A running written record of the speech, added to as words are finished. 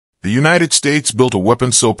The United States built a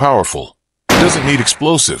weapon so powerful, it doesn't need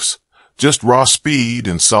explosives, just raw speed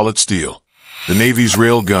and solid steel. The Navy's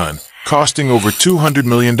Railgun, costing over $200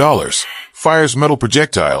 million, fires metal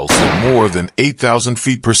projectiles at more than 8,000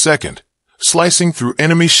 feet per second, slicing through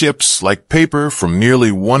enemy ships like paper from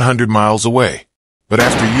nearly 100 miles away. But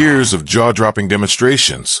after years of jaw-dropping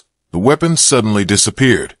demonstrations, the weapon suddenly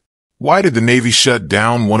disappeared. Why did the Navy shut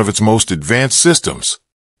down one of its most advanced systems?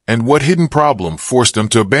 And what hidden problem forced them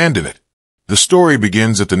to abandon it? The story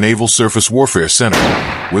begins at the Naval Surface Warfare Center,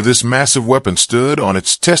 where this massive weapon stood on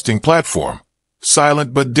its testing platform,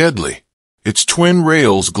 silent but deadly. Its twin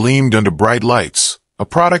rails gleamed under bright lights, a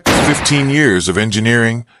product of 15 years of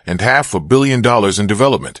engineering and $500 million in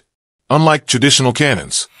development. Unlike traditional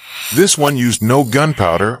cannons, this one used no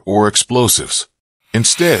gunpowder or explosives.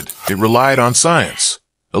 Instead, it relied on science,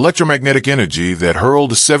 electromagnetic energy that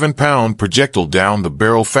hurled a 7-pound projectile down the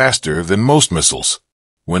barrel faster than most missiles.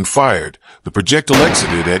 When fired, the projectile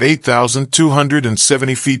exited at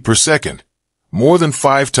 8,270 feet per second, more than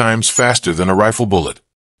 5 times faster than a rifle bullet.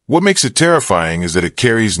 What makes it terrifying is that it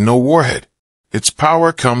carries no warhead. Its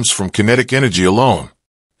power comes from kinetic energy alone.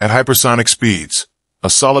 At hypersonic speeds, a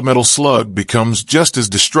solid metal slug becomes just as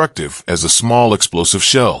destructive as a small explosive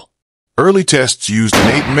shell. Early tests used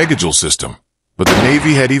an 8 megajoule system, but the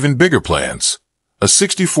Navy had even bigger plans, a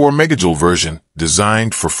 64 megajoule version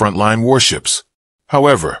designed for frontline warships.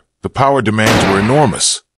 However, the power demands were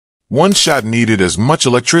enormous. One shot needed as much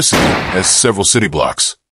electricity as several city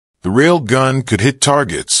blocks. The Railgun could hit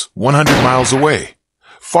targets 100 miles away,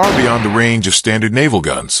 far beyond the range of standard naval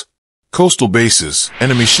guns. Coastal bases,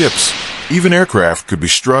 enemy ships, even aircraft could be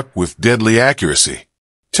struck with deadly accuracy.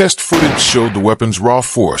 Test footage showed the weapon's raw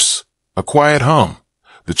force, a quiet hum,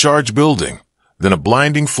 the charge building, then a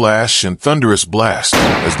blinding flash and thunderous blast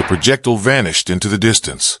as the projectile vanished into the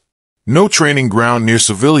distance. No training ground near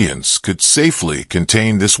civilians could safely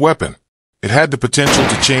contain this weapon. It had the potential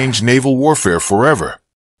to change naval warfare forever.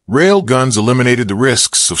 Railguns eliminated the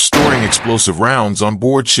risks of storing explosive rounds on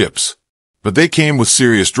board ships, but they came with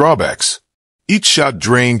serious drawbacks. Each shot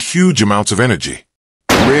drained huge amounts of energy.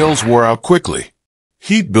 The rails wore out quickly.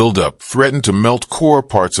 Heat buildup threatened to melt core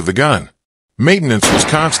parts of the gun. Maintenance was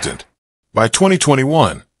constant. By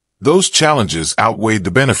 2021, those challenges outweighed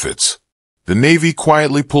the benefits. The Navy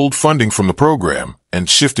quietly pulled funding from the program and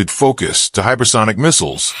shifted focus to hypersonic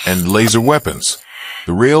missiles and laser weapons.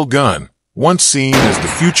 The Railgun, once seen as the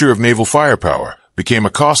future of naval firepower, became a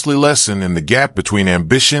costly lesson in the gap between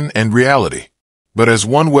ambition and reality. But as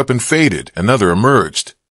one weapon faded, another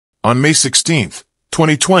emerged. On May 16,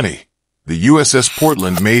 2020, the USS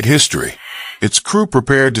Portland made history. Its crew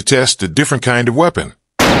prepared to test a different kind of weapon,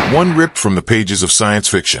 one ripped from the pages of science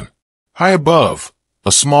fiction. High above,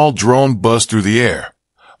 a small drone buzzed through the air,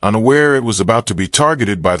 unaware it was about to be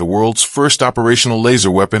targeted by the world's first operational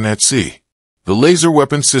laser weapon at sea. The laser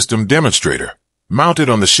weapon system demonstrator, mounted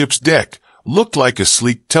on the ship's deck, looked like a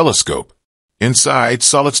sleek telescope. Inside,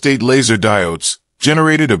 solid-state laser diodes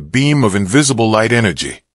generated a beam of invisible light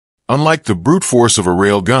energy. Unlike the brute force of a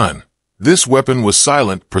railgun, this weapon was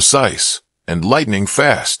silent, precise, and lightning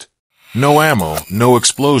fast. No ammo, no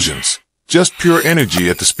explosions, just pure energy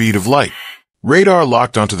at the speed of light. Radar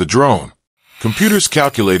locked onto the drone. Computers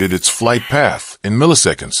calculated its flight path in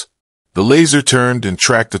milliseconds. The laser turned and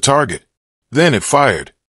tracked the target. Then it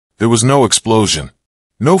fired. There was no explosion,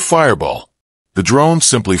 no fireball. The drone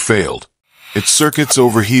simply failed. Its circuits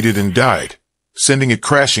overheated and died, sending it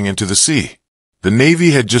crashing into the sea. The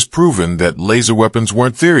Navy had just proven that laser weapons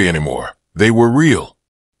weren't theory anymore. They were real.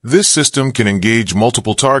 This system can engage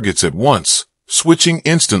multiple targets at once, switching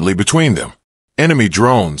instantly between them. Enemy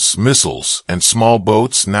drones, missiles, and small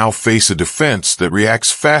boats now face a defense that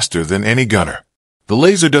reacts faster than any gunner. The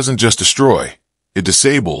laser doesn't just destroy. It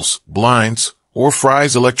disables, blinds, or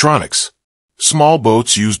fries electronics. Small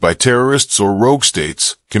boats used by terrorists or rogue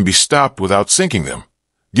states can be stopped without sinking them,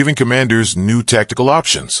 giving commanders new tactical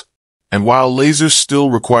options. And while lasers still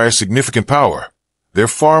require significant power, they're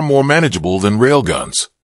far more manageable than railguns.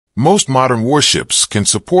 Most modern warships can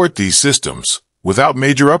support these systems without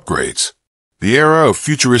major upgrades. The era of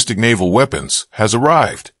futuristic naval weapons has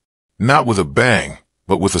arrived, not with a bang,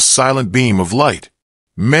 but with a silent beam of light.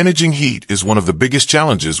 Managing heat is one of the biggest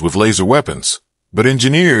challenges with laser weapons, but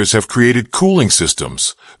engineers have created cooling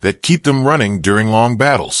systems that keep them running during long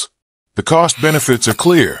battles. The cost benefits are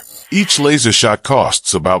clear. Each laser shot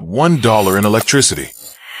costs about $1 in electricity.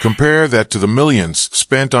 Compare that to the millions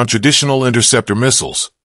spent on traditional interceptor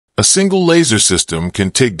missiles. A single laser system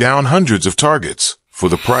can take down hundreds of targets for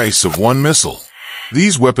the price of one missile.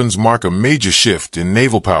 These weapons mark a major shift in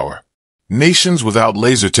naval power. Nations without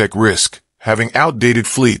laser tech risk having outdated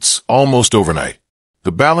fleets almost overnight.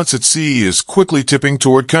 The balance at sea is quickly tipping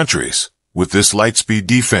toward countries with this light-speed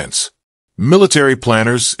defense. Military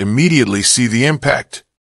planners immediately see the impact.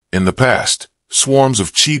 In the past, swarms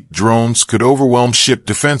of cheap drones could overwhelm ship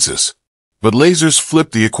defenses. But lasers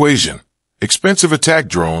flip the equation. Expensive attack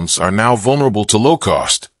drones are now vulnerable to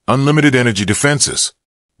low-cost, unlimited energy defenses.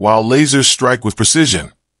 While lasers strike with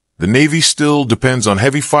precision, the Navy still depends on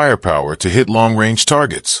heavy firepower to hit long-range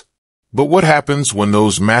targets. But what happens when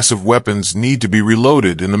those massive weapons need to be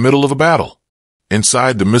reloaded in the middle of a battle?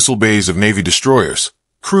 Inside the missile bays of Navy destroyers,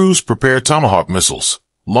 crews prepare Tomahawk missiles,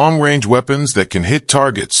 long-range weapons that can hit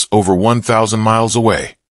targets over 1,000 miles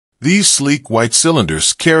away. These sleek white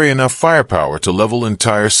cylinders carry enough firepower to level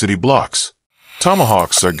entire city blocks.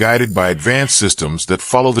 Tomahawks are guided by advanced systems that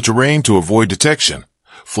follow the terrain to avoid detection,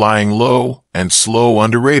 flying low and slow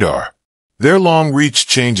under radar. Their long reach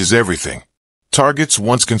changes everything. Targets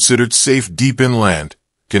once considered safe deep inland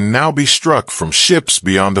can now be struck from ships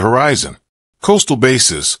beyond the horizon. Coastal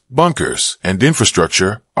bases, bunkers, and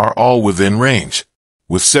infrastructure are all within range.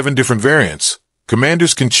 With 7 different variants,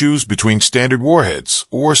 commanders can choose between standard warheads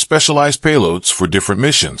or specialized payloads for different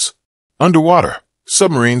missions. Underwater,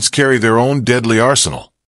 submarines carry their own deadly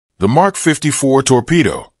arsenal. The Mark 54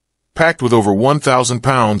 torpedo, packed with over 1,000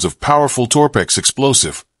 pounds of powerful Torpex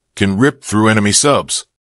explosive, can rip through enemy subs.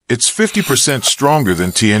 It's 50% stronger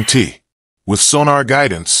than TNT. With sonar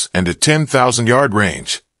guidance and a 10,000-yard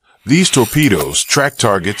range, these torpedoes track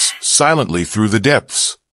targets silently through the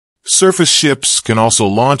depths. Surface ships can also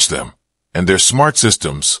launch them, and their smart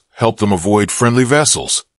systems help them avoid friendly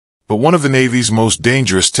vessels. But one of the Navy's most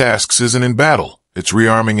dangerous tasks isn't in battle, it's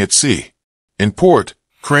rearming at sea. In port,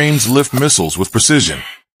 cranes lift missiles with precision.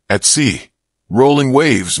 At sea, rolling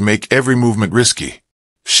waves make every movement risky.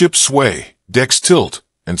 Ships sway, decks tilt,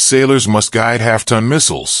 and sailors must guide half-ton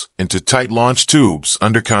missiles into tight launch tubes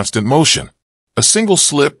under constant motion. A single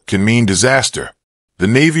slip can mean disaster. The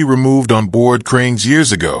Navy removed on-board cranes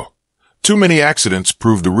years ago. Too many accidents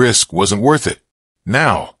proved the risk wasn't worth it.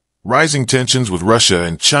 Now, rising tensions with Russia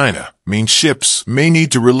and China mean ships may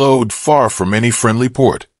need to reload far from any friendly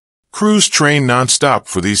port. Crews train non-stop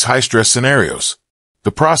for these high-stress scenarios.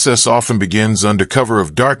 The process often begins under cover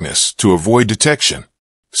of darkness to avoid detection.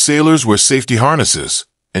 Sailors wear safety harnesses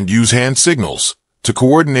and use hand signals to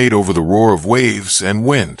coordinate over the roar of waves and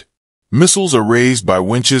wind. Missiles are raised by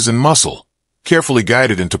winches and muscle, carefully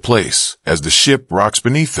guided into place as the ship rocks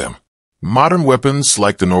beneath them. Modern weapons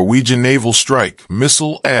like the Norwegian Naval Strike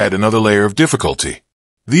missile add another layer of difficulty.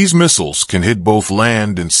 These missiles can hit both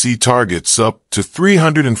land and sea targets up to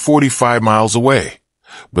 345 miles away,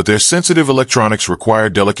 but their sensitive electronics require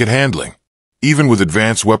delicate handling. Even with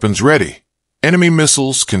advanced weapons ready, enemy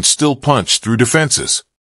missiles can still punch through defenses.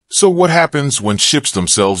 So what happens when ships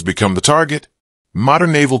themselves become the target?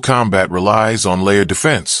 Modern naval combat relies on layered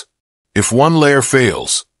defense. If one layer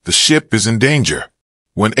fails, the ship is in danger.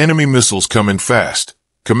 When enemy missiles come in fast,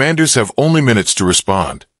 commanders have only minutes to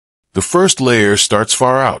respond. The first layer starts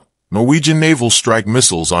far out. Norwegian naval strike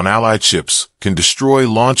missiles on Allied ships can destroy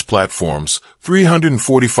launch platforms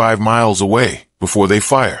 345 miles away before they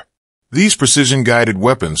fire. These precision-guided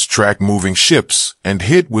weapons track moving ships and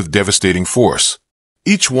hit with devastating force.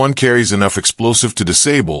 Each one carries enough explosive to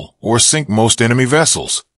disable or sink most enemy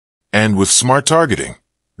vessels. And with smart targeting,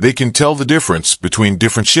 they can tell the difference between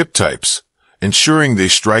different ship types, ensuring they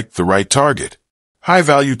strike the right target.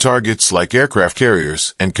 High-value targets like aircraft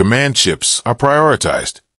carriers and command ships are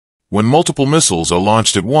prioritized. When multiple missiles are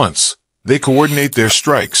launched at once, they coordinate their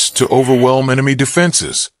strikes to overwhelm enemy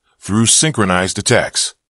defenses through synchronized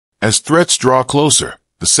attacks. As threats draw closer,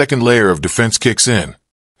 the second layer of defense kicks in.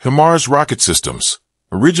 HIMARS rocket systems,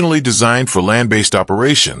 originally designed for land-based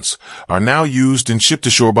operations, are now used in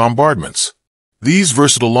ship-to-shore bombardments. These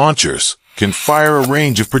versatile launchers can fire a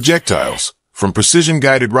range of projectiles, from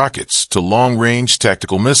precision-guided rockets to long-range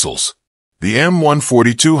tactical missiles. The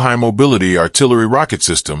M142 high-mobility artillery rocket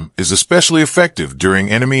system is especially effective during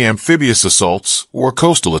enemy amphibious assaults or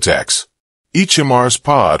coastal attacks. Each HIMARS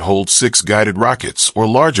pod holds 6 guided rockets or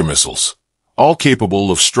larger missiles, all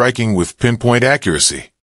capable of striking with pinpoint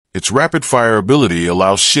accuracy. Its rapid-fire ability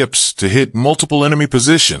allows ships to hit multiple enemy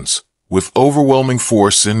positions with overwhelming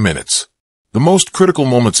force in minutes. The most critical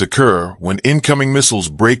moments occur when incoming missiles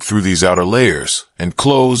break through these outer layers and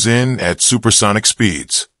close in at supersonic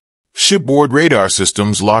speeds. Shipboard radar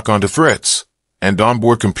systems lock onto threats, and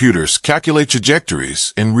onboard computers calculate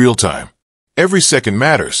trajectories in real time. Every second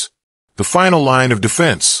matters. The final line of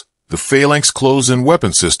defense, the phalanx close-in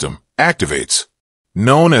weapon system, activates.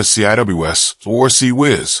 Known as CIWS or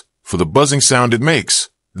CWIS for the buzzing sound it makes,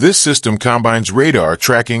 This system combines radar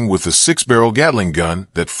tracking with a 6-barrel Gatling gun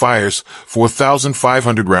that fires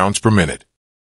 4,500 rounds per minute.